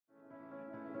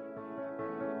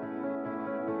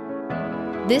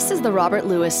This is the Robert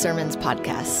Lewis Sermons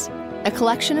Podcast, a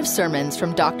collection of sermons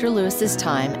from Dr. Lewis's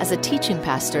time as a teaching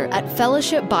pastor at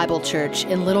Fellowship Bible Church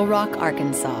in Little Rock,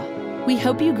 Arkansas. We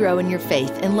hope you grow in your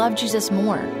faith and love Jesus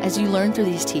more as you learn through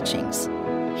these teachings.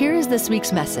 Here is this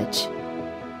week's message.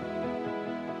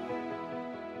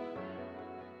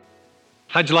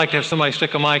 How'd you like to have somebody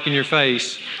stick a mic in your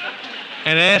face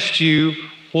and ask you,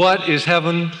 what is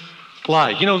heaven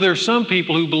like? You know, there are some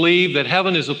people who believe that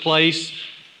heaven is a place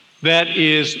that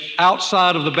is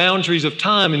outside of the boundaries of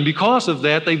time, and because of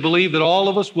that, they believe that all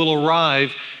of us will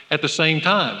arrive at the same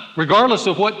time. Regardless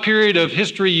of what period of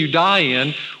history you die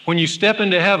in, when you step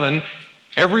into heaven,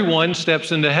 everyone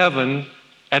steps into heaven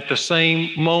at the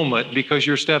same moment because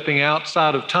you're stepping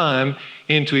outside of time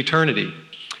into eternity.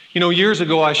 You know, years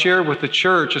ago, I shared with the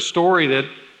church a story that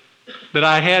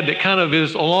I had that kind of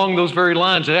is along those very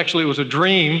lines. Actually, it was a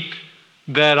dream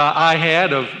that I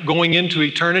had of going into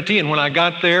eternity. And when I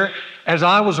got there, as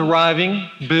I was arriving,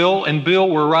 Bill and Bill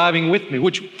were arriving with me,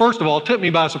 which, first of all, took me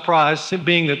by surprise,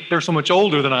 being that they're so much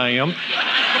older than I am.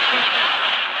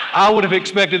 I would have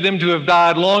expected them to have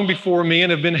died long before me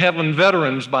and have been heaven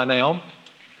veterans by now.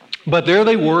 But there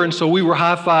they were, and so we were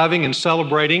high-fiving and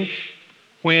celebrating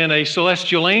when a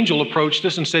celestial angel approached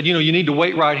us and said, you know, you need to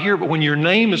wait right here, but when your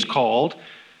name is called,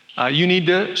 you need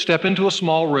to step into a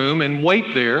small room and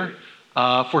wait there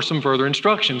for some further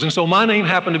instructions. And so my name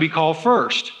happened to be called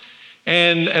first.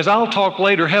 And as I'll talk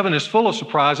later, heaven is full of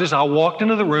surprises. I walked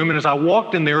into the room, and as I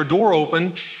walked in there, a door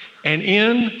opened, and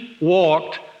in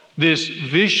walked this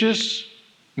vicious,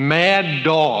 mad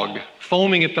dog,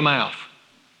 foaming at the mouth.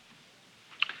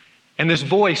 And this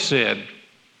voice said,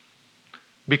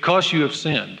 because you have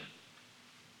sinned,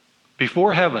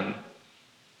 before heaven,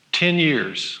 10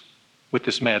 years with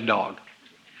this mad dog.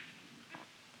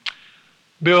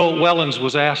 Bill Wellens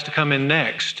was asked to come in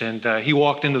next, and he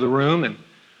walked into the room, and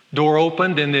door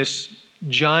opened, and this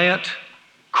giant,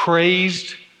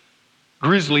 crazed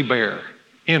grizzly bear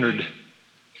entered.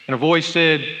 And a voice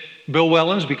said, Bill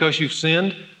Wellens, because you've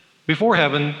sinned, before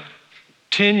heaven,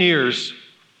 10 years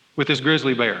with this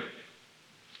grizzly bear.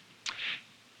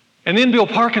 And then Bill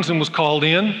Parkinson was called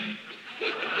in,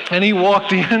 and he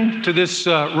walked in to this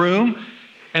room,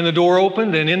 and the door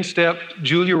opened, and in stepped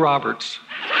Julia Roberts.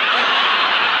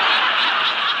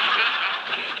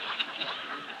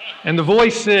 And the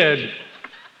voice said,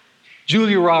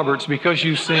 Julia Roberts, because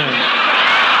you sinned.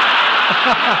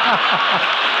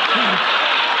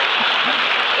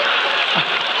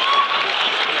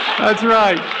 That's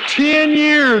right, 10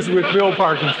 years with Bill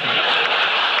Parkinson.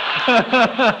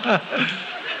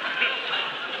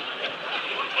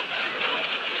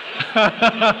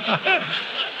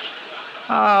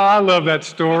 I love that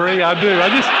story. I do.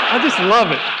 I just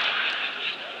love it.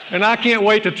 And I can't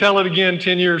wait to tell it again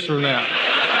 10 years from now.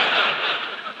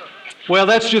 Well,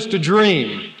 that's just a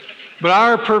dream. But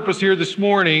our purpose here this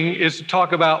morning is to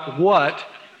talk about what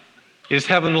is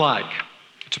heaven like.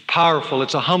 It's powerful.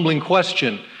 It's a humbling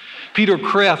question. Peter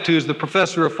Kreeft, who is the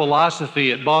professor of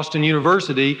philosophy at Boston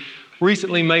University,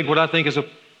 recently made what I think is a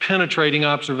penetrating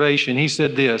observation. He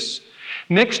said this: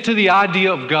 next to the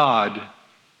idea of God,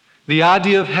 the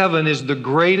idea of heaven is the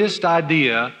greatest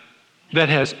idea that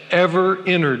has ever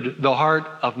entered the heart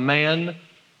of man,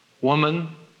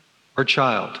 woman, or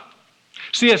child.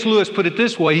 C.S. Lewis put it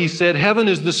this way. He said, heaven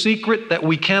is the secret that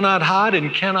we cannot hide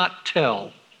and cannot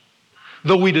tell,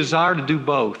 though we desire to do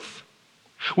both.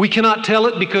 We cannot tell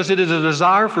it because it is a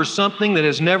desire for something that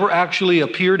has never actually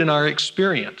appeared in our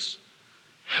experience.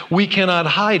 We cannot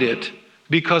hide it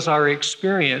because our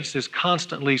experience is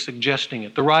constantly suggesting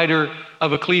it. The writer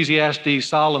of Ecclesiastes,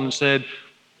 Solomon, said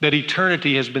that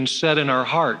eternity has been set in our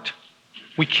heart.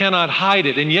 We cannot hide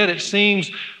it, and yet it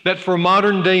seems that for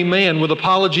modern day man, with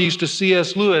apologies to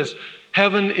C.S. Lewis,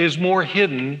 heaven is more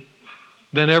hidden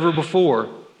than ever before.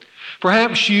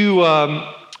 Perhaps you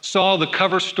saw the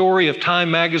cover story of Time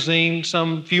magazine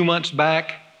some few months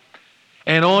back,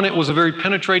 and on it was a very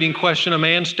penetrating question, a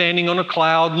man standing on a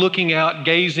cloud, looking out,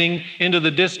 gazing into the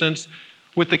distance,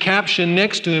 with the caption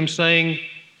next to him saying,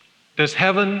 does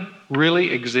heaven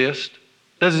really exist?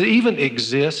 Does it even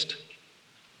exist?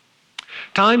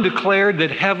 Time declared that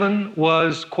heaven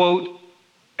was, quote,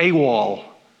 AWOL.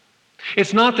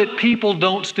 It's not that people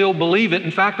don't still believe it.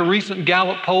 In fact, a recent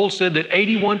Gallup poll said that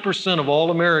 81% of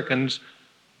all Americans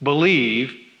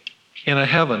believe in a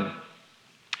heaven.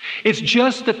 It's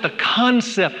just that the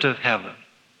concept of heaven,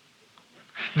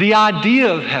 the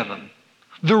idea of heaven,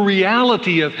 the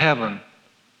reality of heaven,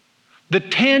 the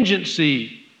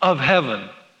tangency of heaven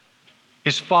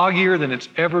is foggier than it's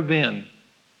ever been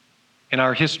in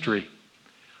our history.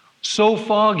 So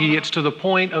foggy, it's to the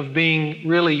point of being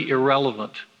really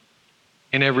irrelevant.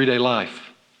 in everyday life.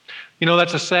 You know,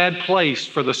 that's a sad place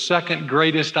for the second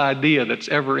greatest idea that's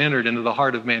ever entered into the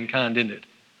heart of mankind, isn't it?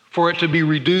 For it to be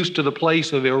reduced to the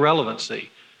place of irrelevancy.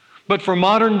 But for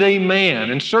modern day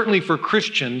man, and certainly for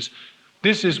Christians,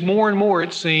 this is more and more,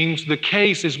 it seems, the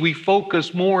case as we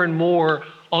focus more and more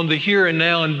on the here and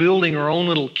now and building our own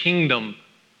little kingdom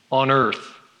on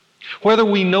earth. Whether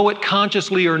we know it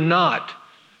consciously or not,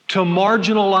 to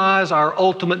marginalize our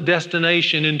ultimate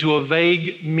destination into a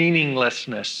vague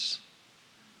meaninglessness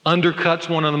undercuts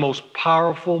one of the most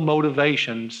powerful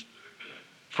motivations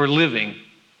for living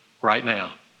right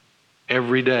now,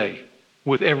 every day,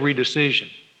 with every decision.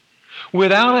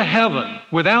 Without a heaven,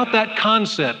 without that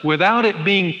concept, without it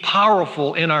being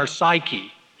powerful in our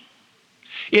psyche,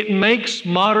 it makes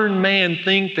modern man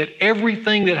think that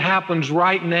everything that happens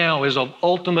right now is of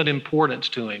ultimate importance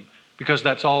to him, because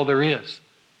that's all there is.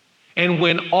 And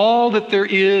when all that there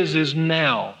is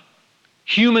now,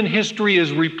 human history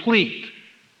is replete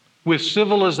with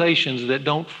civilizations that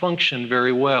don't function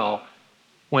very well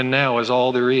when now is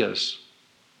all there is.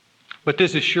 But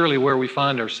this is surely where we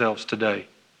find ourselves today.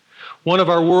 One of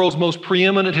our world's most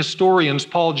preeminent historians,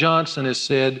 Paul Johnson, has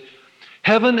said,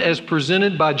 "Heaven as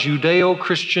presented by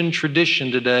Judeo-Christian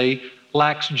tradition today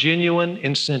lacks genuine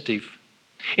incentive.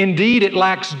 Indeed, it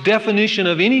lacks definition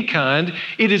of any kind.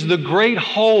 It is the great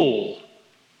hole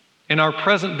in our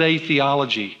present-day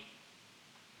theology.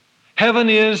 Heaven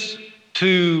is,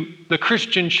 to the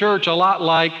Christian church, a lot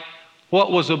like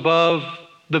what was above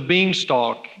the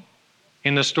beanstalk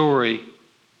in the story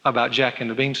about Jack and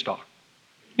the Beanstalk.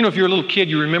 You know, if you're a little kid,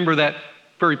 you remember that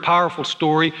very powerful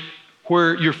story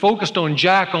where you're focused on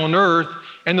Jack on earth,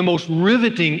 and the most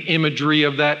riveting imagery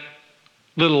of that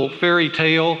little fairy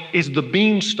tale is the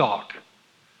beanstalk.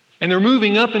 And they're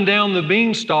moving up and down the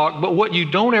beanstalk, but what you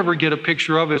don't ever get a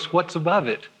picture of is what's above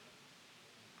it.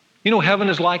 You know, heaven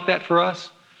is like that for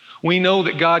us. We know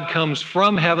that God comes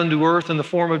from heaven to earth in the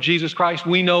form of Jesus Christ.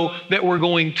 We know that we're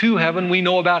going to heaven. We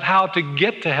know about how to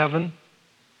get to heaven.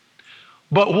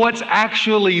 But what's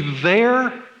actually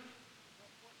there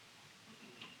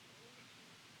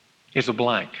is a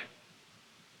blank,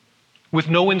 with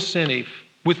no incentive,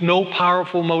 with no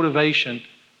powerful motivation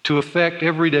to affect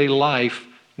everyday life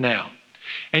now.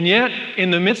 And yet,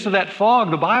 in the midst of that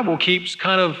fog, the Bible keeps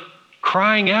kind of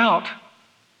crying out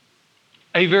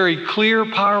a very clear,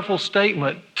 powerful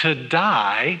statement: to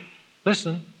die,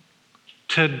 listen,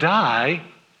 to die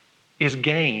is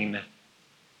gain.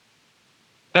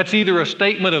 That's either a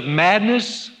statement of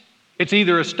madness, it's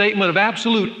either a statement of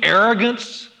absolute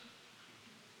arrogance,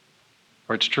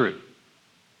 or it's true.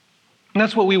 And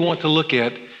that's what we want to look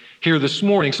at here this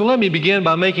morning. So let me begin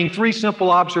by making three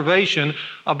simple observations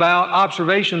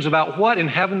about what in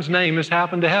heaven's name has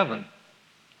happened to heaven.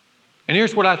 And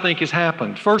here's what I think has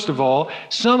happened. First of all,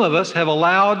 some of us have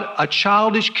allowed a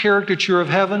childish caricature of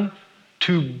heaven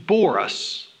to bore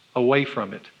us away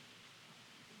from it.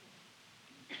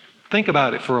 Think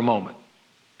about it for a moment.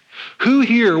 Who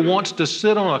here wants to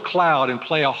sit on a cloud and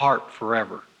play a harp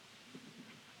forever?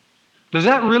 Does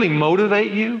that really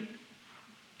motivate you?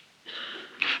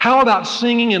 How about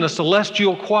singing in a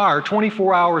celestial choir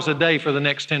 24 hours a day for the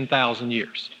next 10,000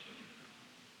 years?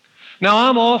 Now,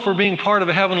 I'm all for being part of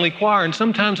a heavenly choir, and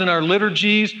sometimes in our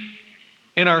liturgies,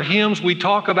 in our hymns, we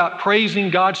talk about praising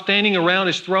God standing around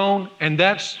His throne, and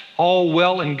that's all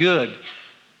well and good.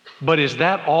 But is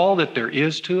that all that there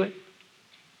is to it?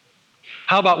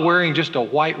 How about wearing just a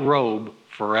white robe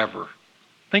forever?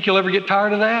 Think you'll ever get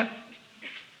tired of that?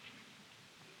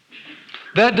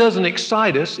 That doesn't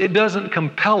excite us. It doesn't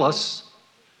compel us.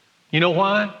 You know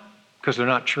why? Because they're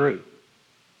not true.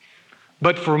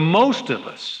 But for most of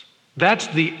us, that's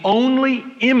the only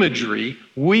imagery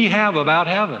we have about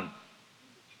heaven.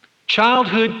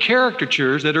 Childhood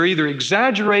caricatures that are either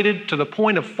exaggerated to the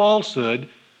point of falsehood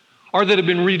or that have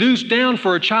been reduced down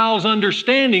for a child's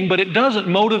understanding, but it doesn't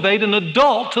motivate an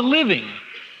adult to living.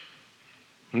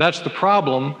 And that's the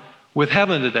problem with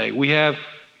heaven today. We have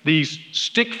these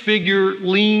stick figure,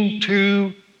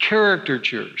 lean-to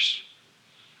caricatures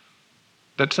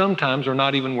that sometimes are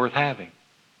not even worth having.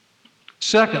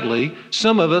 Secondly,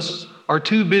 some of us are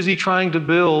too busy trying to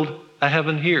build a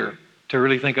heaven here to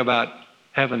really think about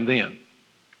heaven then.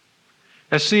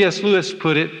 As C.S. Lewis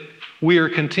put it, we are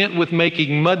content with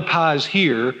making mud pies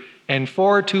here and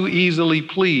far too easily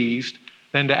pleased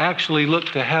than to actually look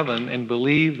to heaven and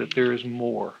believe that there is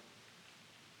more.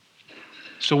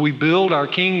 So we build our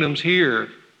kingdoms here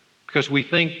because we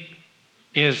think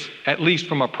is, at least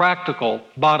from a practical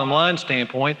bottom line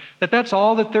standpoint, that that's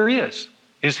all that there is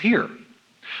here.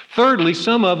 Thirdly,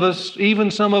 some of us,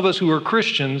 even some of us who are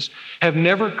Christians, have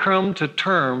never come to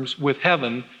terms with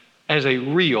heaven as a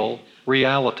real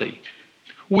reality.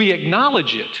 We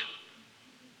acknowledge it.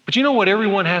 But you know what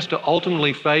everyone has to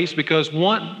ultimately face? Because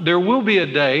there will be a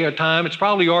day, a time, it's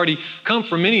probably already come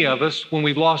for many of us when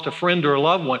we've lost a friend or a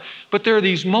loved one, but there are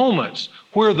these moments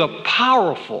where the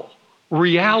powerful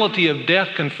reality of death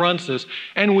confronts us,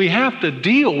 and we have to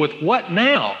deal with what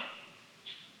now?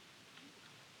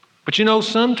 But you know,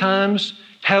 sometimes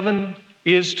heaven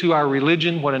is to our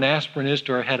religion what an aspirin is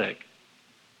to our headache.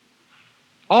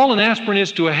 All an aspirin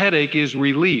is to a headache is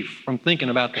relief from thinking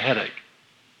about the headache.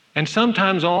 And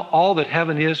sometimes all that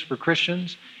heaven is for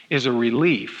Christians is a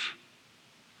relief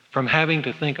from having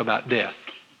to think about death.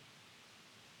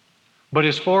 But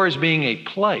as far as being a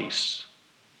place,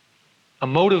 a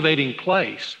motivating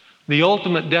place, the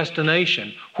ultimate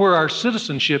destination where our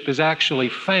citizenship is actually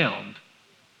found,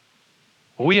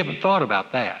 we haven't thought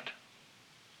about that.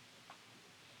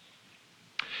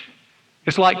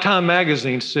 It's like Time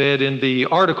Magazine said in the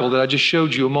article that I just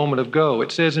showed you a moment ago.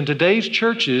 It says, in today's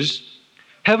churches,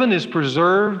 heaven is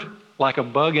preserved like a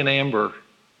bug in amber.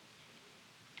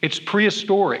 It's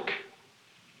prehistoric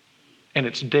and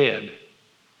it's dead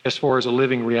as far as a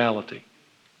living reality.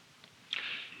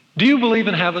 Do you believe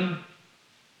in heaven?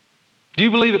 Do you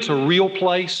believe it's a real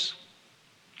place?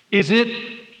 Is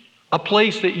it a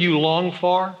place that you long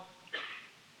for?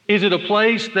 Is it a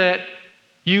place that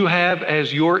you have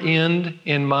as your end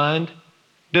in mind?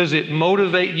 Does it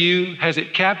motivate you? Has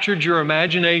it captured your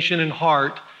imagination and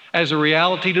heart as a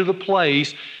reality to the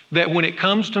place that when it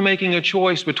comes to making a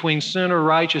choice between sin or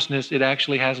righteousness, it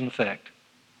actually has an effect?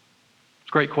 It's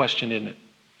a great question, isn't it?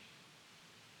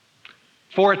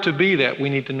 For it to be that, we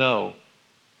need to know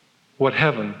what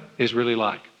heaven is really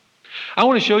like. I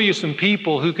want to show you some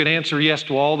people who could answer yes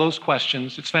to all those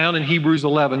questions. It's found in Hebrews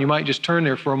 11. You might just turn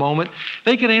there for a moment.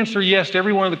 They could answer yes to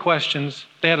every one of the questions.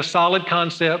 They had a solid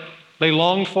concept. They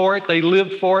longed for it. They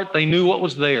lived for it. They knew what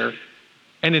was there.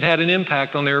 And it had an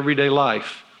impact on their everyday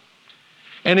life.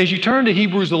 And as you turn to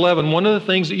Hebrews 11, one of the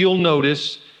things that you'll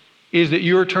notice is that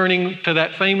you're turning to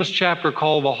that famous chapter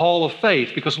called the Hall of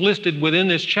Faith, because listed within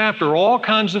this chapter are all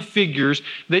kinds of figures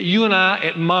that you and I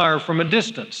admire from a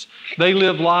distance. They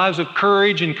lived lives of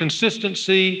courage and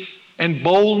consistency and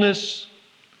boldness,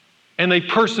 and they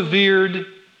persevered,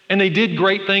 and they did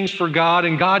great things for God,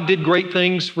 and God did great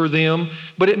things for them.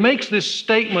 But it makes this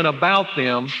statement about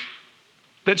them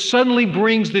that suddenly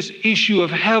brings this issue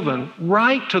of heaven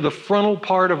right to the frontal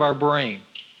part of our brain.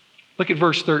 Look at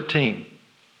verse 13.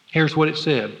 Here's what it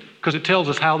said, because it tells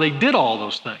us how they did all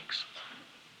those things.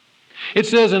 It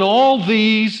says, and all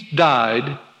these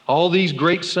died, all these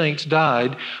great saints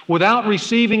died, without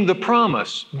receiving the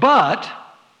promise, but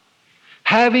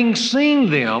having seen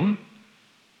them,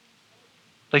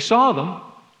 they saw them,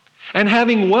 and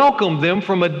having welcomed them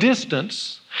from a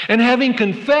distance, and having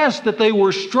confessed that they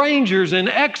were strangers and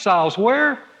exiles,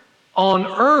 where? On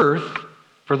earth.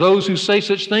 For those who say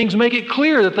such things, make it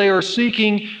clear that they are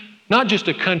seeking not just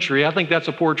a country, I think that's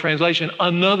a poor translation,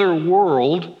 another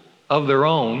world of their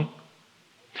own.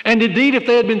 And indeed, if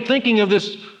they had been thinking of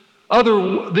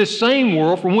this same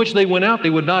world from which they went out, they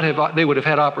would have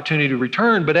had opportunity to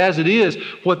return. But as it is,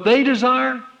 what they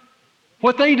desired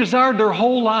their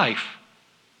whole life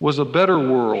was a better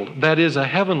world, that is, a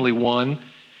heavenly one.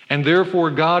 And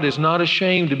therefore, God is not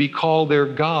ashamed to be called their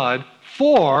God,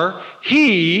 for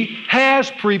He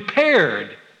has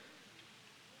prepared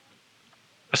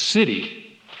a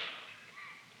city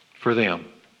for them.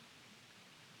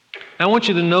 Now, I want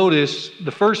you to notice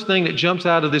the first thing that jumps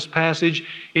out of this passage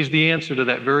is the answer to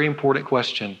that very important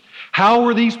question. How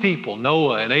were these people,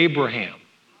 Noah and Abraham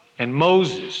and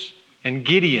Moses and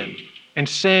Gideon and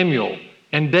Samuel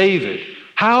and David,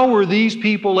 how were these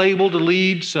people able to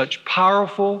lead such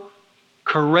powerful,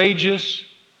 courageous,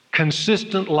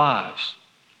 consistent lives?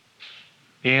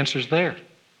 The answer's there,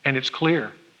 and it's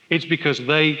clear. It's because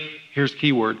they, here's the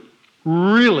key word,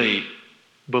 really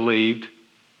believed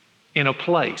in a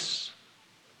place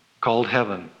called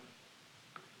heaven.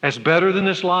 As better than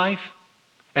this life,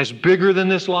 as bigger than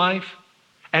this life,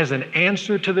 as an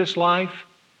answer to this life,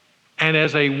 and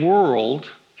as a world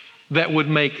that would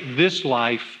make this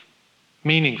life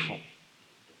meaningful.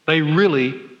 They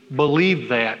really believed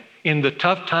that in the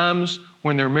tough times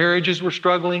when their marriages were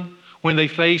struggling, when they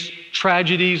faced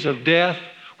tragedies of death,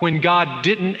 when God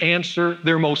didn't answer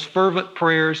their most fervent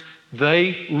prayers,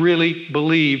 they really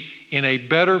believed in a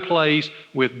better place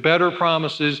with better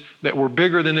promises that were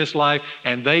bigger than this life,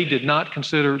 and they did not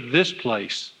consider this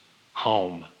place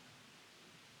home.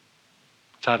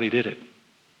 That's how they did it.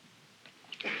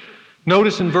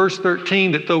 Notice in verse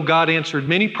 13 that though God answered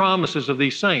many promises of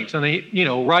these saints, and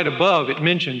right above it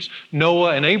mentions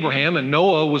Noah and Abraham, and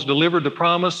Noah was delivered the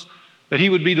promise that he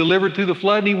would be delivered through the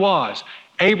flood, and he was.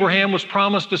 Abraham was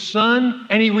promised a son,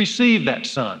 and he received that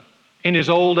son in his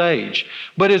old age.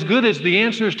 But as good as the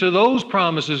answers to those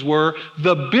promises were,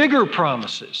 the bigger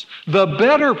promises, the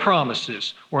better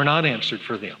promises were not answered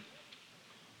for them.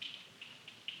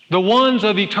 The ones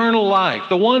of eternal life,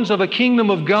 the ones of a kingdom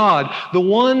of God, the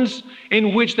ones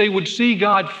in which they would see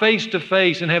God face to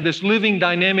face and have this living,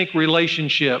 dynamic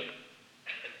relationship,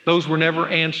 those were never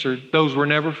answered. Those were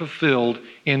never fulfilled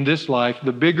in this life.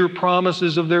 The bigger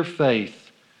promises of their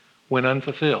faith went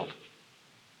unfulfilled.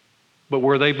 But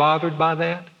were they bothered by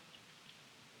that?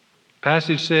 The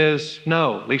passage says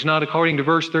no, at least not according to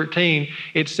verse 13.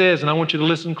 It says, and I want you to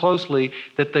listen closely,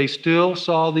 that they still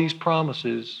saw these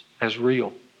promises as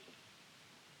real.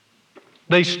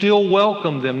 They still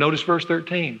welcomed them. Notice verse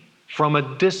 13. From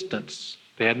a distance.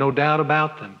 They had no doubt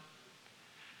about them.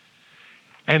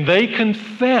 And they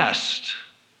confessed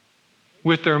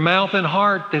with their mouth and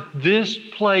heart that this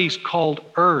place called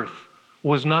earth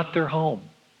was not their home.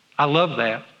 I love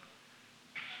that.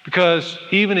 Because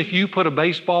even if you put a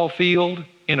baseball field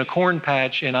in a corn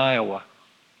patch in Iowa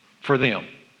for them,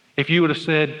 if you would have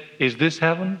said, is this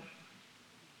heaven?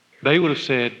 They would have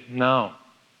said, no,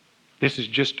 this is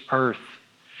just earth.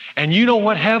 And you know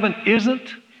what heaven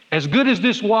isn't? As good as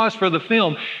this was for the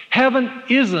film, heaven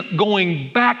isn't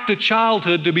going back to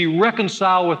childhood to be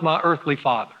reconciled with my earthly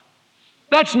father.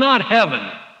 That's not heaven.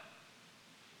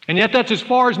 And yet that's as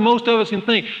far as most of us can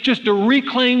think. Just to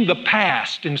reclaim the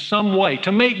past in some way,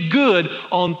 to make good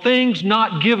on things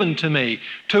not given to me,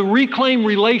 to reclaim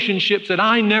relationships that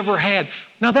I never had.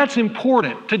 Now that's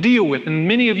important to deal with. And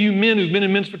many of you men who've been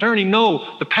in men's fraternity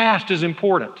know the past is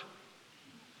important.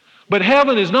 But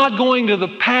heaven is not going to the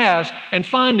past and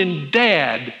finding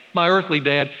Dad, my earthly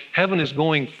dad. Heaven is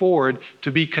going forward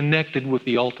to be connected with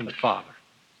the ultimate Father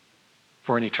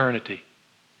for an eternity.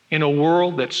 In a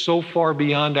world that's so far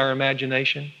beyond our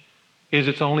imagination,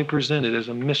 it's only presented as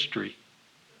a mystery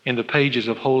in the pages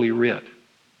of Holy Writ.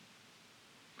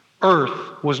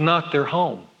 Earth was not their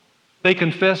home. They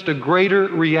confessed a greater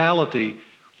reality.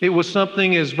 It was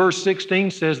something, as verse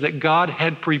 16 says, that God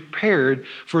had prepared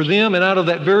for them. And out of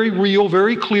that very real,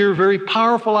 very clear, very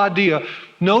powerful idea,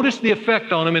 notice the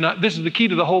effect on them. And this is the key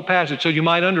to the whole passage, so you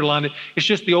might underline it. It's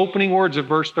just the opening words of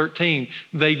verse 13.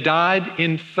 They died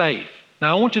in faith.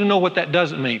 Now, I want you to know what that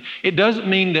doesn't mean. It doesn't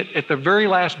mean that at the very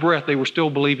last breath they were still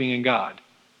believing in God.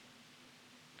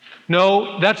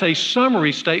 No, that's a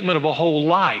summary statement of a whole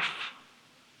life.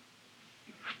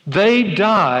 They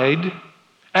died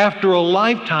after a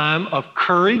lifetime of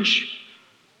courage,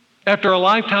 after a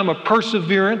lifetime of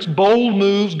perseverance, bold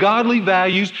moves, godly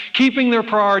values, keeping their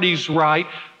priorities right.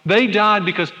 They died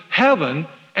because heaven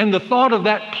and the thought of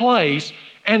that place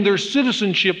and their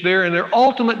citizenship there and their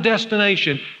ultimate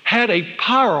destination had a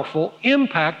powerful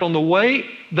impact on the way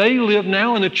they live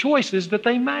now and the choices that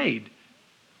they made.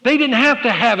 They didn't have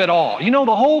to have it all. You know,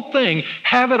 the whole thing,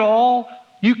 have it all,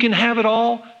 you can have it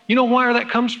all. You know where that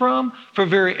comes from? For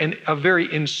a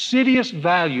very insidious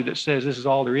value that says this is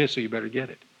all there is, so you better get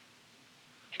it.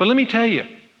 But let me tell you,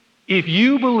 if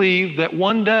you believe that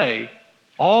one day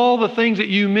all the things that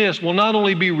you miss will not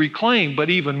only be reclaimed, but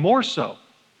even more so,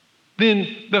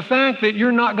 then the fact that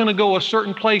you're not going to go a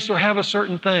certain place or have a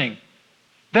certain thing,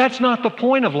 that's not the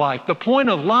point of life. The point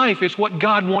of life is what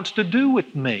God wants to do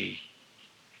with me.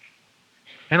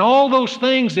 And all those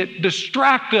things that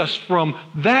distract us from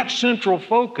that central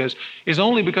focus is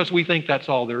only because we think that's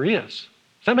all there is.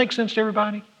 Does that make sense to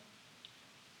everybody?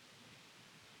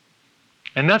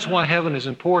 And that's why heaven is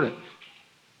important,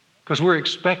 because we're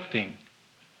expecting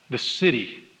the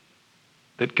city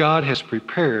that God has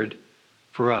prepared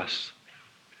for us.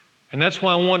 And that's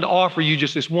why I wanted to offer you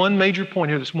just this one major point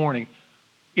here this morning.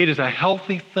 It is a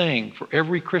healthy thing for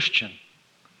every Christian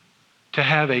to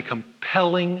have a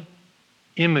compelling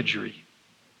imagery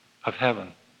of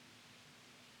heaven.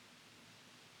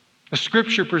 The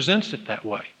Scripture presents it that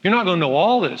way. You're not going to know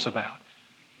all that it's about,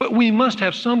 but we must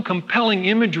have some compelling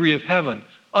imagery of heaven,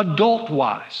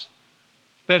 adult-wise,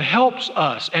 that helps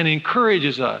us and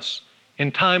encourages us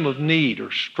in time of need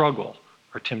or struggle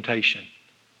or temptation.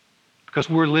 Because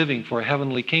we're living for a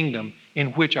heavenly kingdom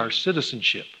in which our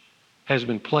citizenship has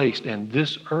been placed, and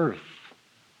this earth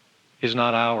is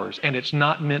not ours, and it's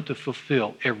not meant to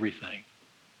fulfill everything.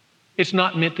 It's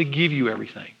not meant to give you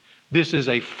everything. This is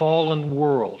a fallen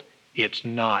world. It's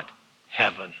not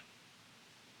heaven.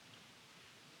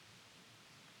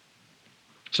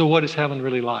 So what is heaven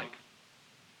really like?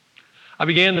 I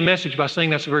began the message by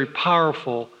saying that's a very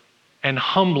powerful and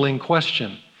humbling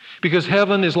question, because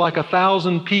heaven is like a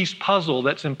 1,000-piece puzzle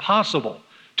that's impossible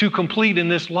to complete in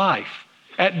this life.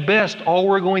 At best, all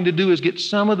we're going to do is get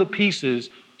some of the pieces,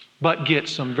 but get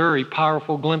some very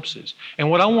powerful glimpses. And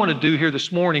what I want to do here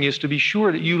this morning is to be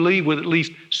sure that you leave with at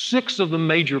least 6 of the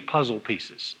major puzzle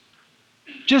pieces,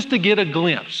 just to get a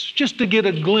glimpse, just to get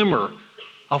a glimmer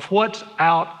of what's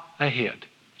out ahead.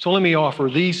 So let me offer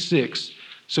these 6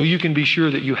 so you can be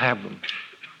sure that you have them.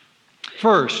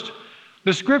 First,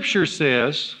 the Scripture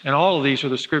says, and all of these are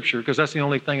the Scripture because that's the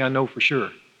only thing I know for sure.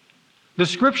 The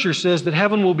Scripture says that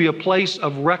heaven will be a place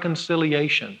of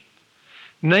reconciliation,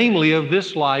 namely of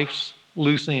this life's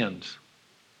loose ends.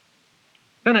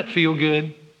 Doesn't that feel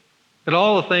good? That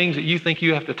all the things that you think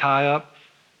you have to tie up,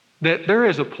 that there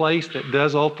is a place that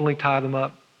does ultimately tie them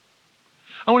up.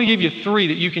 I want to give you 3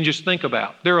 that you can just think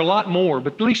about. There are a lot more,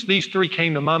 but at least these 3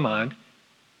 came to my mind.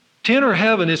 To enter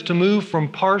heaven is to move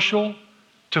from partial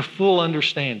to full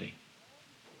understanding.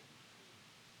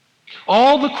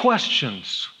 All the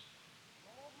questions,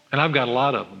 and I've got a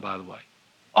lot of them, by the way,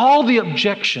 all the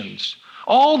objections,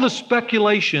 all the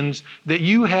speculations that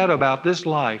you had about this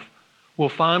life will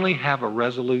finally have a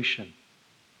resolution.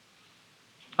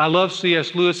 I love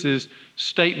C.S. Lewis's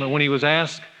statement when he was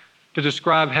asked to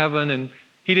describe heaven, and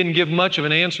he didn't give much of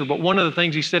an answer, but one of the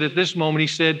things he said at this moment, he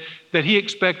said that he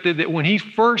expected that when he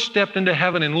first stepped into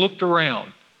heaven and looked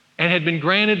around and had been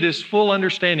granted this full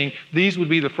understanding, these would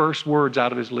be the first words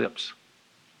out of his lips.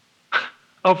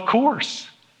 Of course.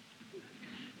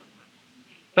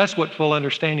 That's what full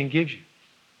understanding gives you.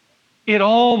 It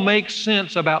all makes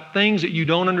sense about things that you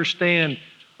don't understand,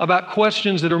 about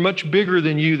questions that are much bigger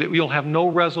than you that you'll have no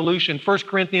resolution. 1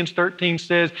 Corinthians 13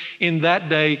 says, in that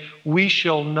day we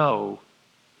shall know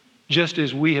just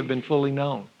as we have been fully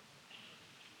known.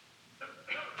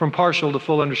 From partial to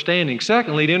full understanding.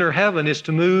 Secondly, to enter heaven is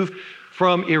to move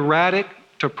from erratic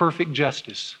to perfect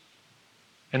justice.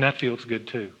 And that feels good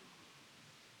too.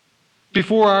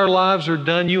 Before our lives are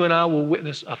done, you and I will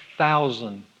witness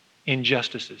 1,000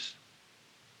 injustices.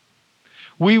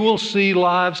 We will see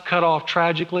lives cut off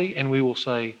tragically, and we will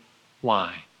say,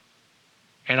 why?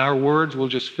 And our words will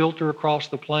just filter across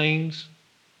the plains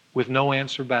with no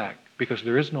answer back, because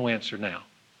there is no answer now.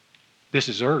 This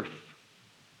is earth.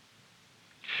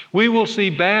 We will see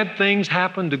bad things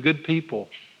happen to good people,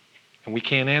 and we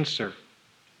can't answer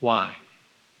why.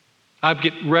 I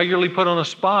get regularly put on a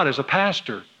spot as a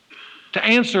pastor to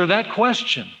answer that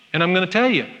question. And I'm going to tell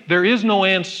you, there is no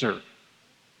answer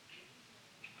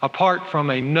apart from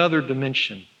another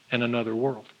dimension and another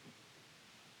world.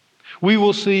 We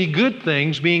will see good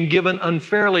things being given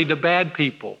unfairly to bad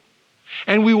people.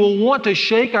 And we will want to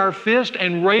shake our fist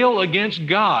and rail against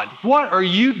God. What are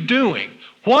you doing?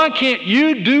 Why can't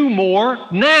you do more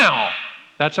now?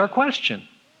 That's our question.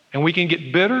 And we can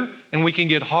get bitter, and we can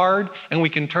get hard, and we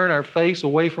can turn our face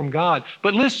away from God.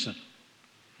 But listen,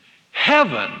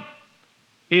 heaven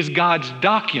is God's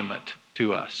document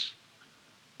to us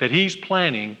that He's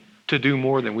planning to do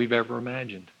more than we've ever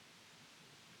imagined.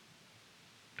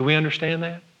 Do we understand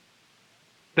that?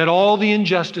 That all the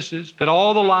injustices, that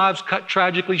all the lives cut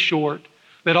tragically short,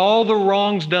 that all the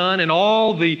wrongs done and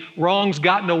all the wrongs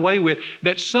gotten away with,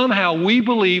 that somehow we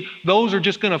believe those are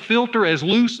just going to filter as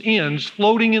loose ends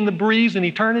floating in the breeze in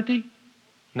eternity?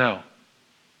 No.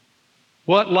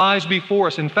 What lies before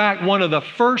us? In fact, one of the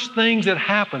first things that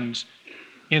happens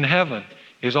in heaven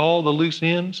is all the loose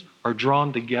ends are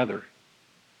drawn together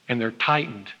and they're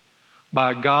tightened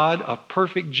by a God of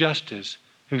perfect justice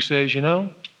who says, you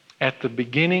know, at the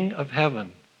beginning of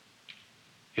heaven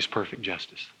is perfect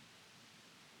justice.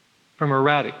 From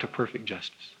erratic to perfect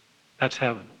justice. That's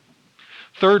heaven.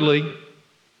 Thirdly,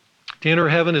 to enter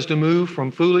heaven is to move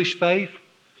from foolish faith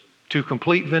to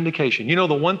complete vindication. You know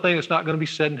the one thing that's not going to be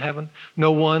said in heaven?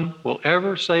 No one will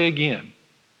ever say again,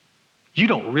 you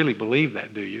don't really believe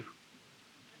that, do you?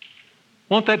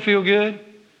 Won't that feel good?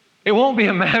 It won't be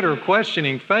a matter of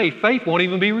questioning faith. Faith won't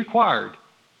even be required.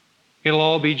 It'll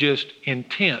all be just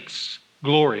intense,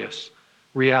 glorious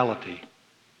reality.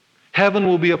 Heaven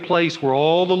will be a place where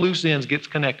all the loose ends gets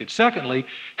connected. Secondly,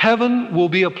 heaven will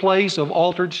be a place of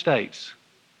altered states.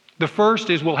 The first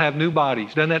is we'll have new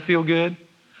bodies. Doesn't that feel good?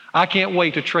 I can't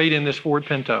wait to trade in this Ford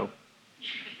Pinto.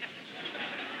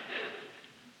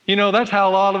 You know, that's how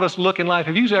a lot of us look in life.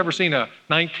 Have you ever seen a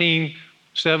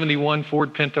 1971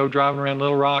 Ford Pinto driving around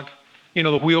Little Rock? You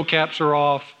know, the wheel caps are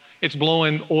off. It's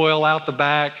blowing oil out the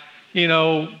back. You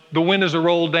know, the windows are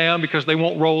rolled down because they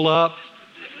won't roll up.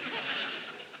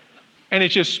 And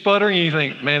it's just sputtering, and you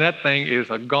think, man, that thing is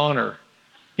a goner.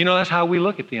 You know, that's how we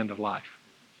look at the end of life.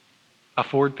 A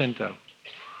Ford Pinto.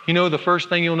 You know the first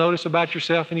thing you'll notice about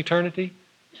yourself in eternity?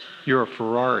 You're a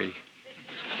Ferrari.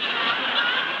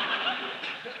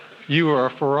 You are a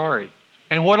Ferrari.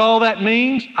 And what all that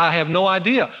means, I have no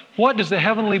idea. What does the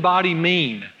heavenly body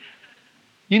mean?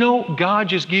 You know, God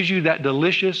just gives you that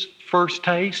delicious first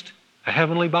taste, a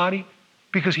heavenly body,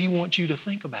 because He wants you to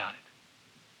think about it.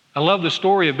 I love the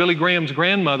story of Billy Graham's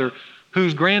grandmother,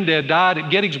 whose granddad died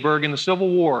at Gettysburg in the Civil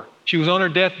War. She was on her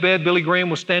deathbed. Billy Graham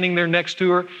was standing there next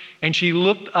to her, and she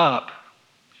looked up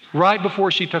right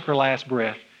before she took her last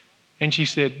breath, and she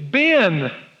said,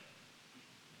 "Ben,"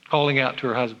 calling out to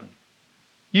her husband,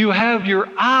 "you have your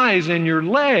eyes and your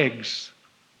legs."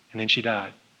 And then she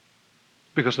died,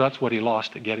 because that's what he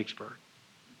lost at Gettysburg.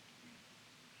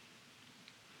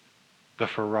 The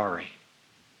Ferrari.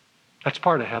 That's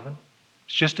part of heaven.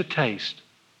 It's just a taste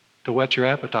to whet your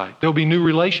appetite. There'll be new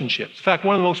relationships. In fact,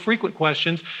 one of the most frequent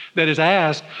questions that is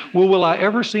asked, will I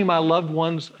ever see my loved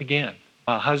ones again?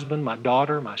 My husband, my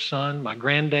daughter, my son, my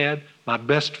granddad, my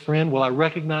best friend. Will I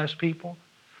recognize people?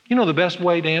 You know, the best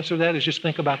way to answer that is just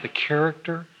think about the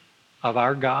character of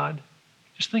our God.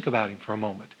 Just think about Him for a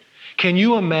moment. Can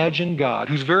you imagine God,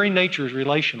 whose very nature is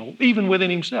relational, even within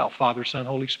Himself, Father, Son,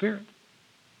 Holy Spirit,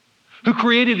 who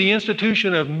created the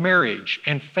institution of marriage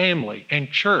and family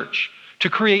and church to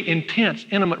create intense,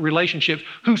 intimate relationships,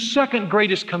 whose second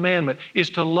greatest commandment is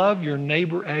to love your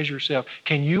neighbor as yourself?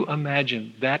 Can you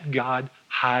imagine that God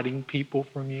hiding people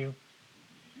from you?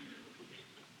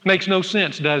 Makes no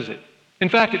sense, does it? In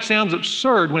fact, it sounds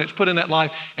absurd when it's put in that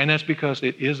light, and that's because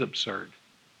it is absurd.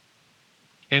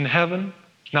 In heaven,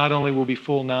 not only will be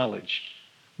full knowledge,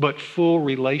 but full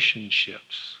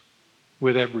relationships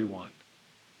with everyone,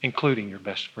 including your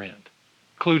best friend,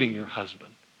 including your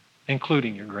husband,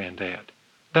 including your granddad.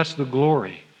 That's the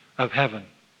glory of heaven,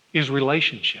 is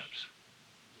relationships.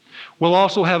 We'll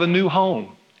also have a new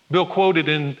home. Bill quoted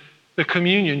in the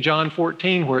communion, John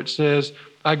 14, where it says,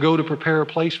 "I go to prepare a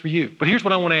place for you." But here's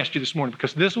what I want to ask you this morning,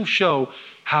 because this will show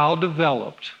how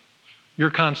developed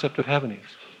your concept of heaven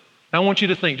is. Now, I want you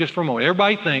to think just for a moment.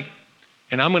 Everybody think,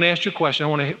 and I'm going to ask you a question. I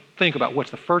want to think about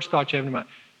what's the first thought you have in your mind.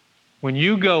 When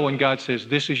you go and God says,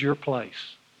 "This is your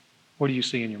place," what do you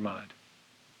see in your mind?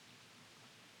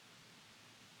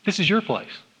 This is your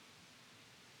place.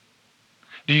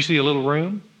 Do you see a little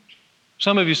room?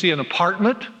 Some of you see an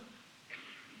apartment.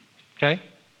 Okay?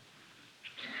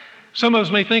 Some of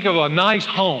us may think of a nice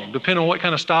home, depending on what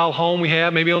kind of style home we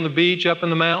have, maybe on the beach, up in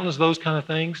the mountains, those kind of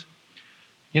things.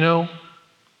 You know,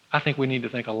 I think we need to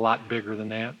think a lot bigger than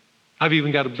that. I've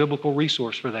even got a biblical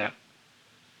resource for that.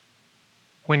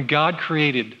 When God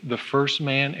created the first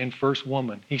man and first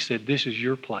woman, He said, "This is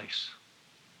your place."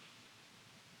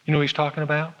 You know what He's talking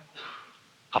about?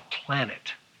 A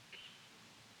planet.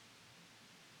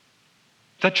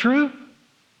 Is that true?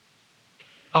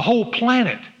 A whole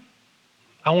planet.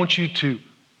 I want you to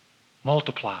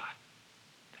multiply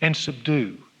and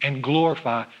subdue and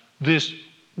glorify this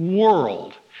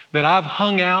world that I've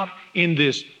hung out in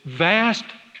this vast,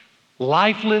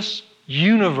 lifeless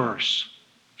universe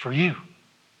for you.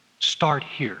 Start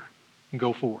here and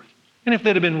go forth. And if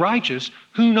they'd have been righteous,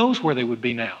 who knows where they would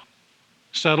be now?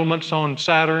 Settlements on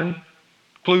Saturn,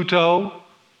 Pluto,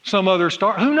 some other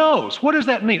star. Who knows? What does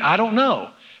that mean? I don't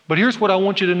know. But here's what I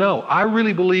want you to know. I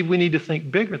really believe we need to think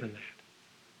bigger than that.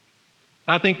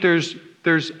 I think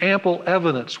there's ample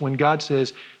evidence when God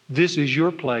says, "This is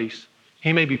your place."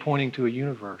 He may be pointing to a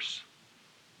universe,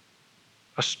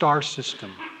 a star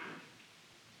system,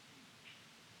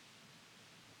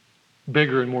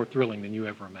 bigger and more thrilling than you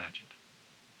ever imagined.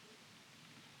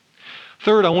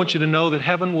 Third, I want you to know that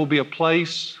heaven will be a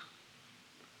place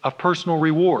of personal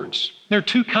rewards. There are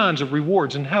two kinds of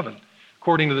rewards in heaven,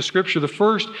 according to the Scripture. The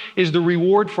first is the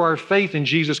reward for our faith in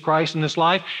Jesus Christ in this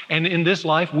life, and in this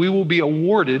life we will be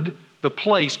awarded the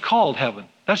place called heaven.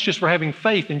 That's just for having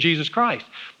faith in Jesus Christ.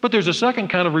 But there's a second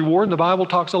kind of reward, and the Bible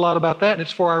talks a lot about that, and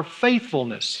it's for our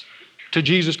faithfulness to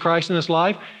Jesus Christ in this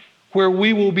life, where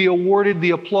we will be awarded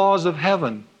the applause of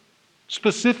heaven,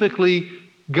 specifically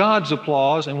God's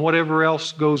applause and whatever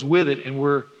else goes with it, and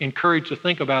we're encouraged to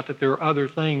think about that there are other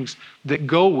things that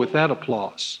go with that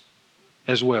applause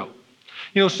as well.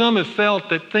 You know, some have felt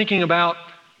that thinking about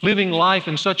living life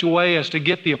in such a way as to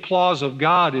get the applause of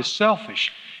God is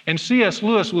selfish. And C.S.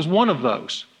 Lewis was one of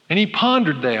those. And he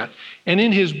pondered that. And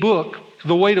in his book,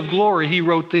 The Weight of Glory, he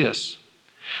wrote this: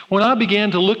 "When I began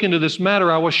to look into this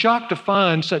matter, I was shocked to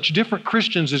find such different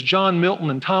Christians as John Milton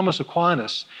and Thomas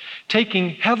Aquinas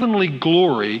taking heavenly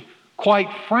glory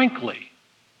quite frankly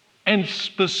and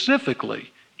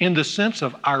specifically in the sense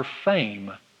of our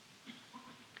fame.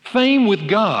 Fame with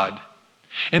God.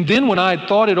 And then when I had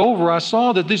thought it over, I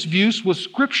saw that this view was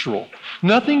scriptural.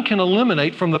 Nothing can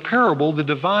eliminate from the parable the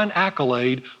divine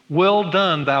accolade, 'Well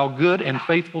done, thou good and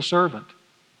faithful servant.'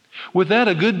 With that,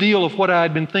 a good deal of what I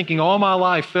had been thinking all my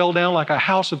life fell down like a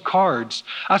house of cards.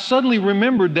 I suddenly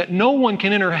remembered that no one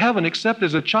can enter heaven except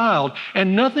as a child,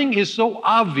 and nothing is so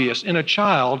obvious in a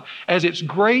child as its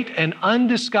great and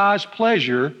undisguised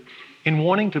pleasure in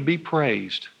wanting to be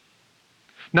praised.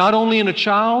 Not only in a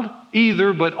child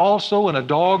either, but also in a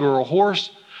dog or a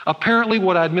horse. Apparently,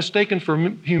 what I'd mistaken for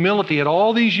humility at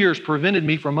all these years prevented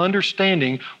me from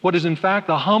understanding what is in fact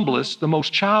the humblest, the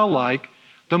most childlike,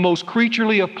 the most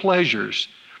creaturely of pleasures.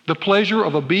 The pleasure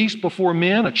of a beast before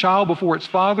men, a child before its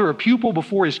father, a pupil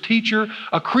before his teacher,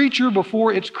 a creature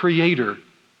before its creator.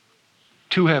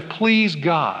 To have pleased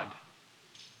God.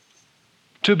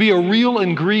 To be a real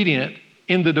ingredient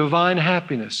in the divine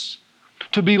happiness.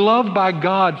 To be loved by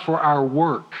God for our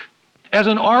work. As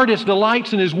an artist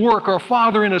delights in his work, or a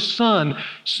father in a son,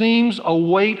 seems a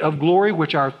weight of glory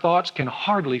which our thoughts can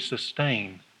hardly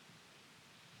sustain.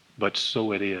 But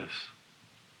so it is.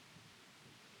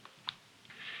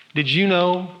 Did you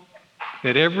know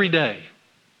that every day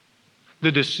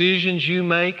the decisions you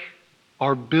make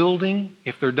are building,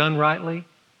 if they're done rightly,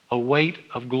 a weight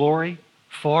of glory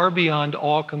far beyond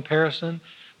all comparison,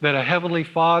 that a heavenly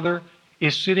Father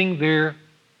is sitting there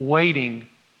waiting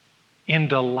in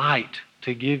delight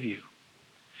to give you?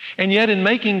 And yet in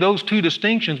making those two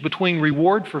distinctions between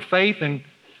reward for faith and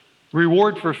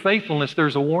reward for faithfulness,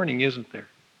 there's a warning, isn't there?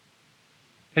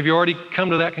 Have you already come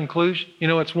to that conclusion? You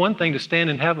know, it's one thing to stand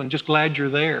in heaven just glad you're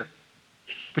there.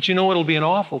 But you know, it'll be an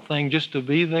awful thing just to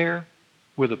be there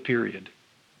with a period.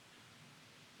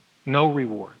 No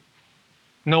reward.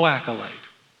 No accolade.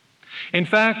 In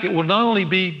fact, it will not only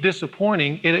be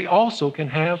disappointing, it also can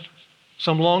have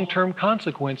some long-term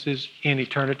consequences in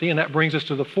eternity. And that brings us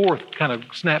to the fourth kind of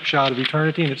snapshot of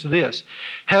eternity, and it's this.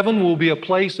 Heaven will be a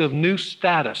place of new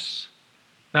status.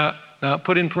 Now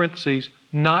put in parentheses,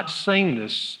 not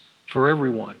sameness for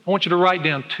everyone. I want you to write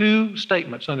down two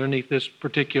statements underneath this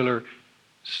particular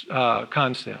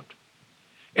concept.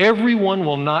 Everyone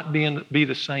will not be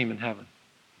the same in heaven.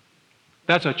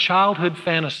 That's a childhood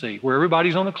fantasy where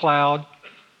everybody's on a cloud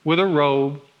with a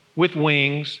robe, with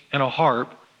wings, and a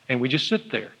harp, and we just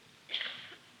sit there.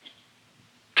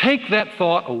 Take that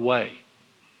thought away.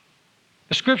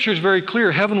 The Scripture is very clear.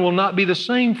 Heaven will not be the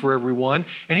same for everyone.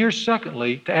 And here's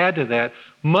secondly, to add to that,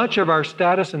 much of our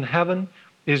status in heaven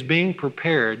is being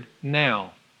prepared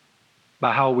now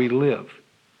by how we live.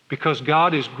 Because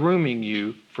God is grooming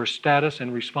you for status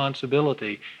and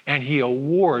responsibility, and He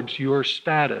awards your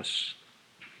status.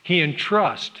 He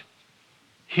entrusts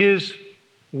His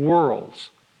worlds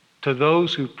to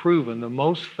those who've proven the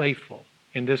most faithful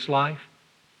in this life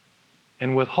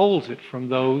and withholds it from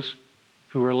those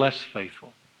who are less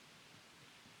faithful.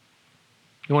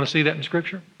 You want to see that in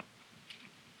Scripture?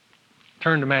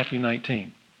 Turn to Matthew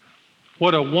 19.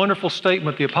 What a wonderful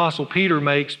statement the Apostle Peter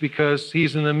makes, because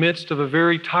he's in the midst of a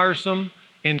very tiresome,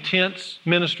 intense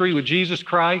ministry with Jesus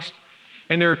Christ.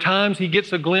 And there are times he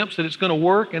gets a glimpse that it's going to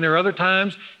work, and there are other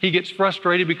times he gets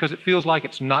frustrated because it feels like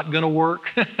it's not going to work.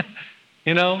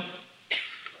 You know?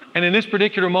 And in this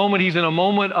particular moment, he's in a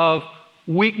moment of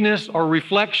weakness or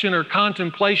reflection or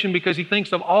contemplation because he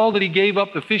thinks of all that he gave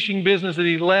up, the fishing business that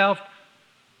he left,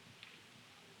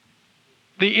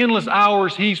 the endless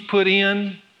hours he's put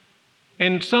in.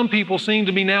 And some people seem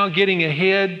to be now getting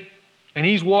ahead, and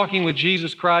he's walking with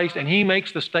Jesus Christ, and he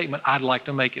makes the statement, I'd like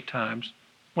to make at times.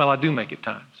 Well, I do make at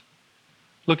times.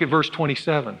 Look at verse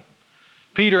 27.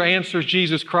 Peter answers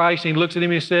Jesus Christ, and he looks at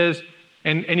him and he says,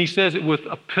 and he says it with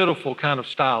a pitiful kind of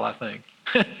style, I think.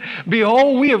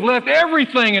 Behold, we have left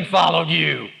everything and followed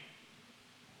you.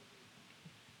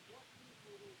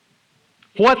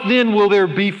 What then will there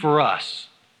be for us?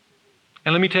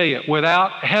 And let me tell you,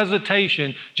 without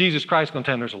hesitation, Jesus Christ is going to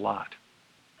tell him there's a lot.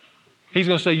 He's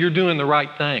going to say, you're doing the right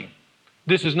thing.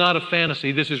 This is not a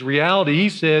fantasy. This is reality. He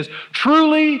says,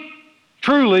 truly,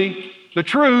 truly, the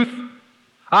truth,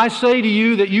 I say to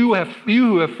you that you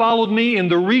who have followed me in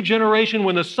the regeneration,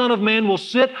 when the Son of Man will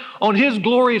sit on His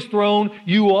glorious throne,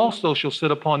 you also shall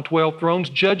sit upon 12 thrones,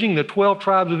 judging the 12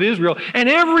 tribes of Israel. And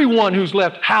everyone who's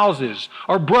left houses,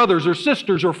 or brothers, or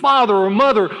sisters, or father, or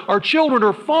mother, or children,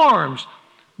 or farms,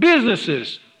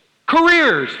 businesses,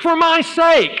 careers, for my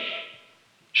sake,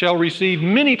 shall receive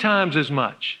many times as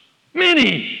much.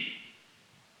 Many!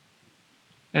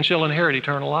 And shall inherit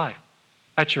eternal life.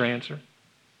 That's your answer.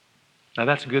 Now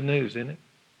that's good news, isn't it?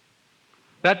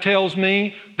 That tells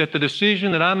me that the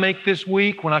decision that I make this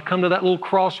week when I come to that little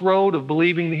crossroad of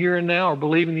believing the here and now or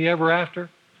believing the ever after,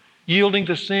 yielding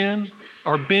to sin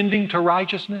or bending to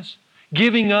righteousness,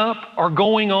 giving up or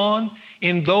going on,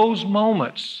 in those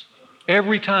moments,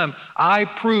 Every time I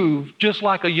prove, just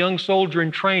like a young soldier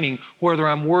in training, whether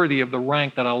I'm worthy of the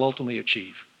rank that I'll ultimately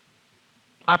achieve.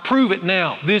 I prove it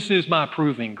now. This is my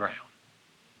proving ground.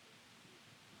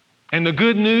 And the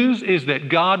good news is that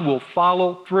God will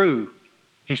follow through.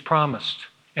 He's promised,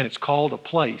 and it's called a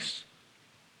place,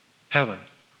 heaven.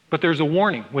 But there's a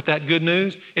warning with that good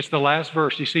news. It's the last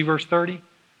verse. You see verse 30?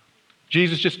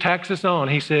 Jesus just tacks us on.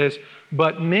 He says,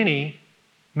 but many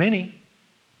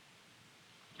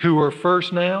who are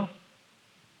first now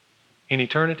in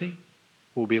eternity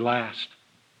will be last.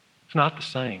 It's not the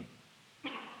same.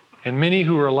 And many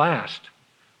who are last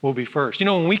will be first. You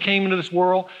know, when we came into this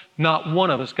world, not one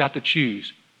of us got to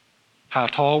choose how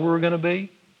tall we were going to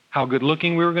be, how good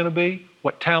looking we were going to be,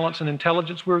 what talents and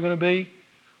intelligence we were going to be.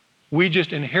 We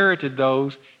just inherited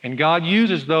those, and God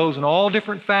uses those in all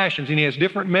different fashions, and He has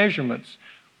different measurements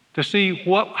to see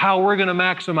how we're going to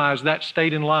maximize that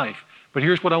state in life. But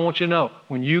here's what I want you to know.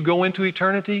 When you go into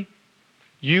eternity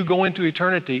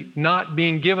not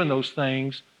being given those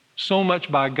things so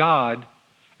much by God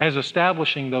as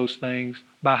establishing those things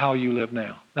by how you live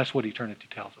now. That's what eternity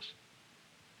tells us.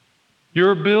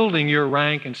 You're building your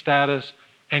rank and status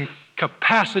and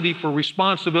capacity for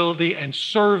responsibility and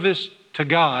service to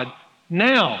God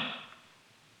now.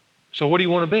 So what do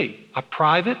you want to be? A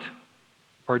private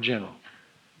or a general?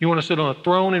 You want to sit on a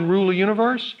throne and rule a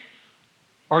universe?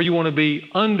 Or you want to be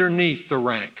underneath the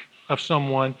rank of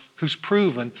someone who's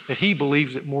proven that he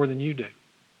believes it more than you do?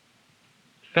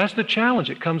 That's the challenge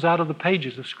that comes out of the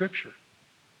pages of Scripture.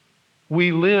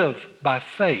 We live by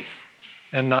faith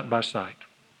and not by sight.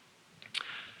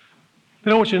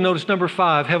 Then I want you to notice number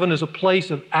 5, heaven is a place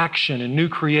of action and new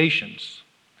creations.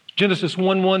 Genesis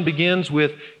 1:1 begins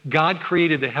with God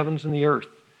created the heavens and the earth.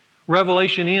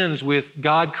 Revelation ends with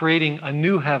God creating a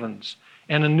new heavens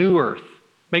and a new earth.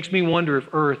 Makes me wonder if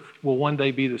earth will one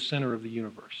day be the center of the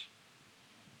universe.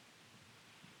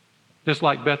 Just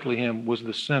like Bethlehem was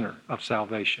the center of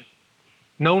salvation.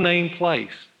 No named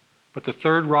place, but the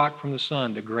third rock from the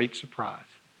sun, the great surprise.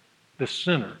 The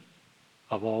center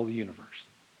of all the universe.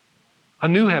 A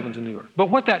new heavens and new earth. But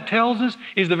what that tells us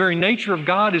is the very nature of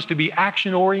God is to be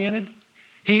action-oriented.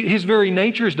 His very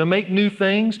nature is to make new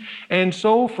things. And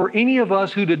so for any of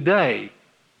us who today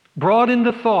brought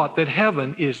into thought that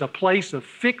heaven is a place of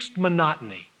fixed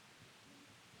monotony,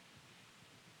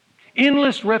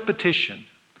 endless repetition,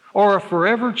 or a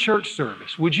forever church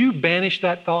service, would you banish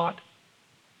that thought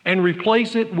and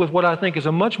replace it with what I think is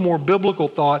a much more biblical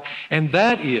thought, and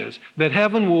that is that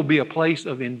heaven will be a place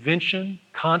of invention,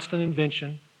 constant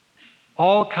invention,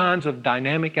 all kinds of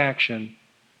dynamic action,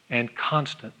 and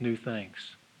constant new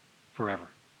things forever.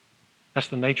 That's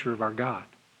the nature of our God.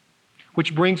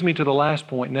 Which brings me to the last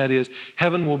point, and that is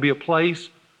heaven will be a place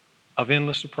of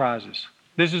endless surprises.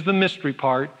 This is the mystery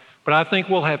part, but I think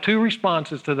we'll have 2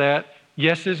 responses to that,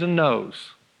 yeses and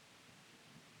nos,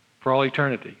 for all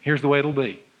eternity. Here's the way it'll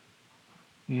be.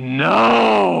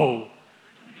 No!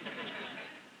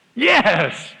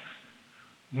 Yes!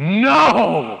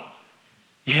 No!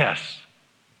 Yes.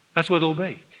 That's what it'll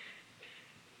be.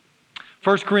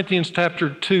 1 Corinthians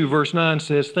chapter 2, verse 9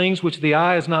 says, things which the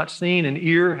eye has not seen and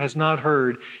ear has not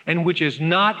heard, and which is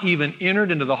not even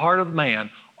entered into the heart of man,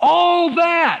 all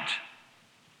that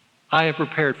I have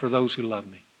prepared for those who love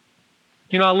me.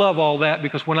 You know, I love all that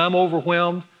because when I'm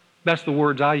overwhelmed, that's the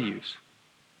words I use.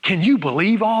 Can you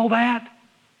believe all that?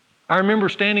 I remember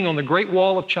standing on the Great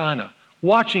Wall of China,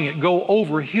 watching it go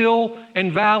over hill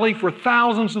and valley for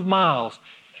thousands of miles.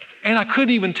 And I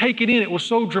couldn't even take it in. It was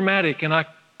so dramatic. And I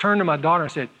turned to my daughter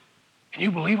and said, can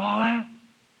you believe all that? I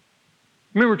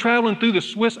remember traveling through the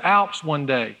Swiss Alps one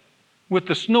day with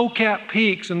the snow-capped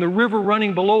peaks and the river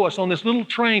running below us on this little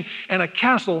train and a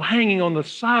castle hanging on the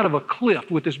side of a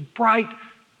cliff with this bright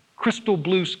crystal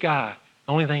blue sky.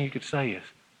 The only thing you could say is,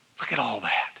 look at all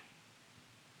that.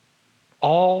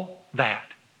 All that.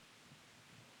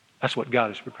 That's what God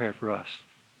has prepared for us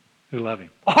who love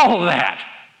Him. All that.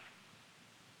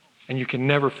 And you can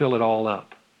never fill it all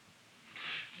up.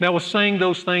 Now, with saying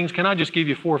those things, can I just give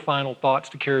you 4 final thoughts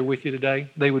to carry with you today?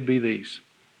 They would be these.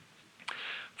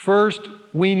 First,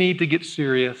 we need to get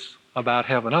serious about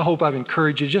heaven. I hope I've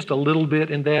encouraged you just a little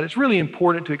bit in that. It's really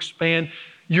important to expand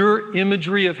your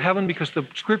imagery of heaven because the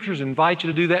Scriptures invite you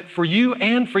to do that for you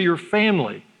and for your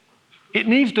family. It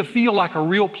needs to feel like a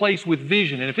real place with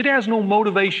vision. And if it has no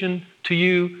motivation to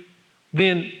you,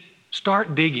 then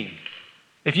start digging.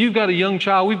 If you've got a young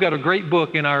child, we've got a great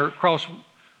book in our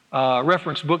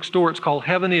cross-reference bookstore. It's called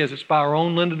Heaven Is. It's by our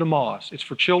own Linda DeMoss. It's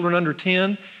for children under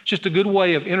 10. It's just a good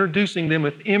way of introducing them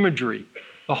with imagery,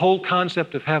 the whole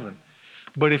concept of heaven.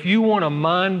 But if you want a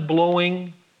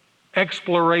mind-blowing,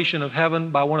 exploration of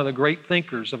heaven by one of the great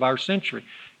thinkers of our century.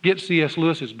 Get C.S.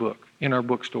 Lewis's book in our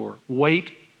bookstore,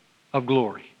 Weight of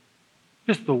Glory.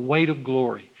 Just the weight of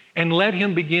glory. And let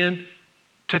him begin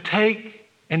to take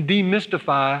and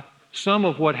demystify some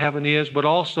of what heaven is, but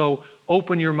also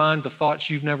open your mind to thoughts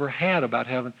you've never had about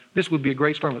heaven. This would be a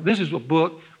great start. This is a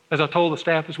book, as I told the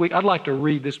staff this week, I'd like to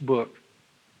read this book,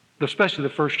 especially the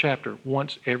first chapter,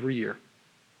 once every year,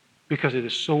 because it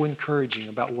is so encouraging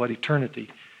about what eternity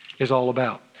is all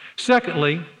about.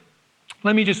 Secondly,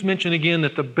 let me just mention again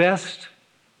that the best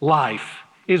life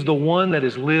is the one that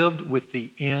is lived with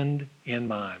the end in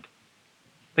mind.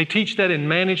 They teach that in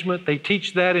management. They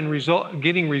teach that in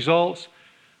getting results.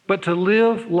 But to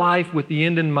live life with the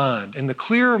end in mind, and the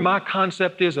clearer my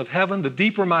concept is of heaven, the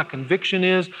deeper my conviction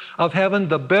is of heaven,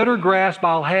 the better grasp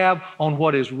I'll have on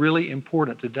what is really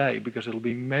important today, because it'll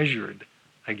be measured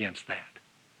against that.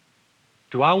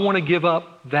 Do I want to give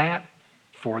up that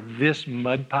for this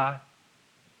mud pie?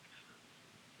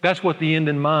 That's what the end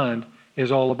in mind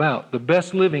is all about. The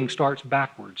best living starts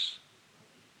backwards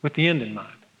with the end in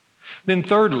mind. Then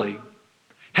thirdly,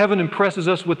 heaven impresses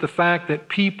us with the fact that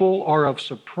people are of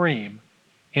supreme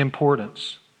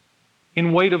importance.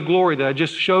 In Weight of Glory that I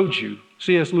just showed you,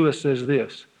 C.S. Lewis says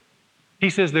this. He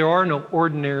says there are no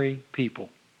ordinary people.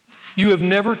 You have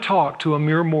never talked to a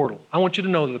mere mortal. I want you to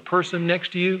know that the person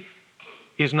next to you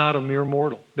is not a mere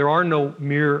mortal. There are no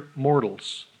mere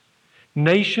mortals.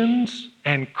 Nations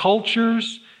and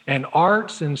cultures and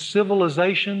arts and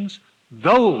civilizations,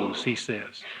 those, he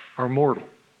says, are mortal.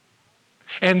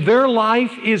 And their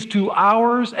life is to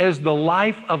ours as the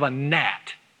life of a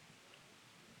gnat.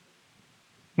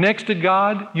 Next to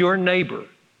God, your neighbor,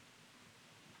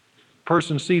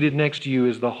 person seated next to you,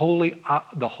 is the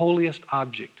holiest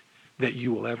object that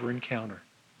you will ever encounter,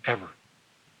 ever.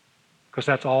 Because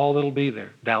that's all that'll be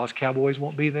there. Dallas Cowboys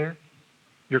won't be there.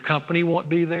 Your company won't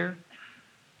be there.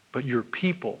 But your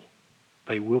people,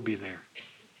 they will be there.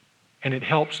 And it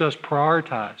helps us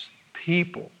prioritize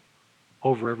people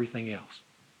over everything else.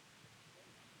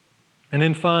 And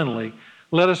then finally,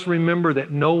 let us remember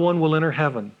that no one will enter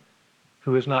heaven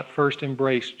who has not first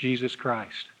embraced Jesus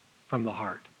Christ from the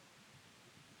heart.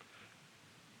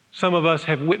 Some of us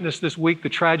have witnessed this week the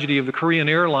tragedy of the Korean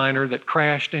airliner that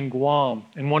crashed in Guam.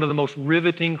 And one of the most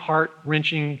riveting,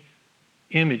 heart-wrenching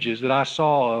images that I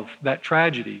saw of that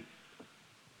tragedy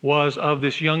was of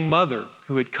this young mother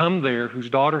who had come there, whose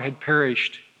daughter had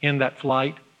perished in that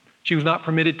flight. She was not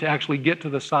permitted to actually get to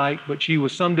the site, but she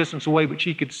was some distance away, but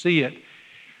she could see it.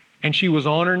 And she was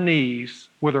on her knees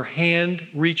with her hand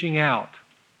reaching out,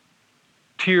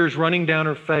 tears running down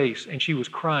her face, and she was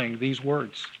crying these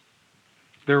words.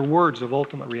 They're words of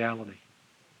ultimate reality.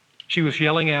 She was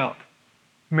yelling out,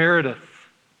 "Meredith,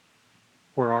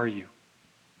 where are you?"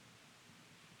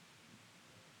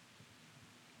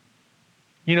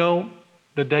 You know,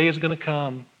 the day is going to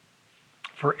come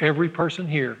for every person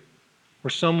here where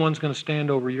someone's going to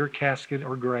stand over your casket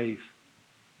or grave,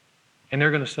 and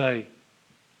they're going to say,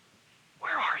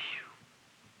 "Where are you?"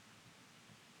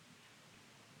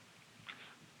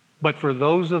 But for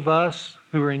those of us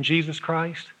who are in Jesus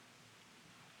Christ,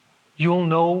 you'll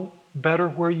know better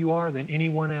where you are than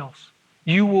anyone else.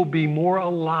 You will be more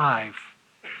alive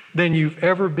than you've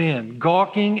ever been,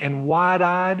 gawking and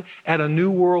wide-eyed at a new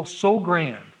world so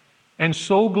grand and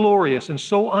so glorious and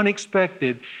so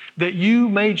unexpected that you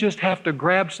may just have to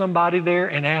grab somebody there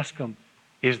and ask them,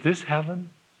 "Is this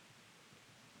heaven?"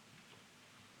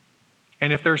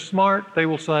 And if they're smart, they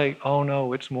will say, "Oh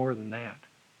no, it's more than that."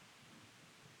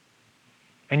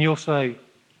 And you'll say,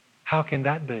 "How can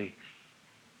that be?"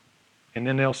 And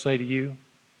then they'll say to you,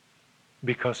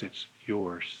 "Because it's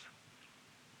yours."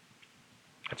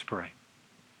 Let's pray.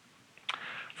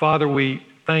 Father, we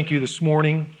thank you this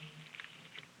morning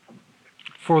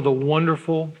for the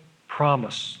wonderful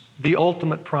promise, the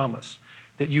ultimate promise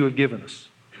that you have given us.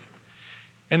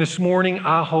 And this morning,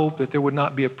 I hope that there would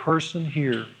not be a person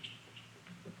here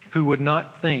who would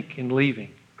not think in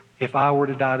leaving, if I were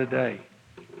to die today,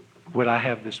 would I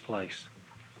have this place?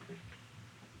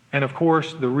 And of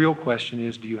course, the real question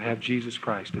is, do you have Jesus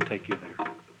Christ to take you there?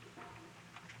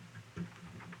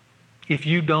 If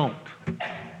you don't,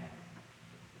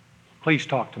 please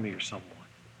talk to me or someone.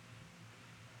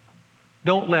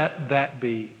 Don't let that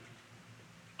be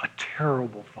a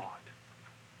terrible thought.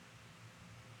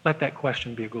 Let that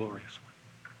question be a glorious one.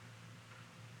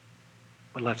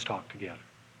 But let's talk together.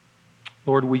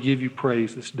 Lord, we give you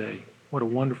praise this day. What a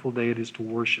wonderful day it is to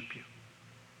worship you.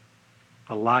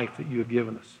 The life that you have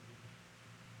given us.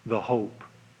 The hope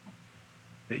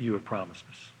that you have promised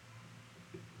us.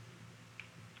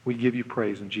 We give you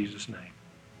praise in Jesus' name.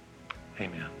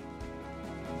 Amen.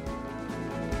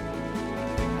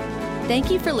 Thank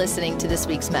you for listening to this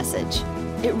week's message.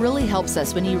 It really helps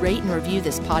us when you rate and review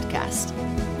this podcast.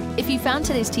 If you found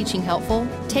today's teaching helpful,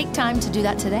 take time to do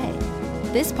that today.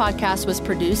 This podcast was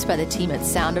produced by the team at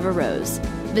Sound of a Rose.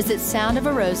 Visit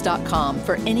soundofarose.com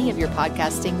for any of your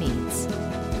podcasting needs.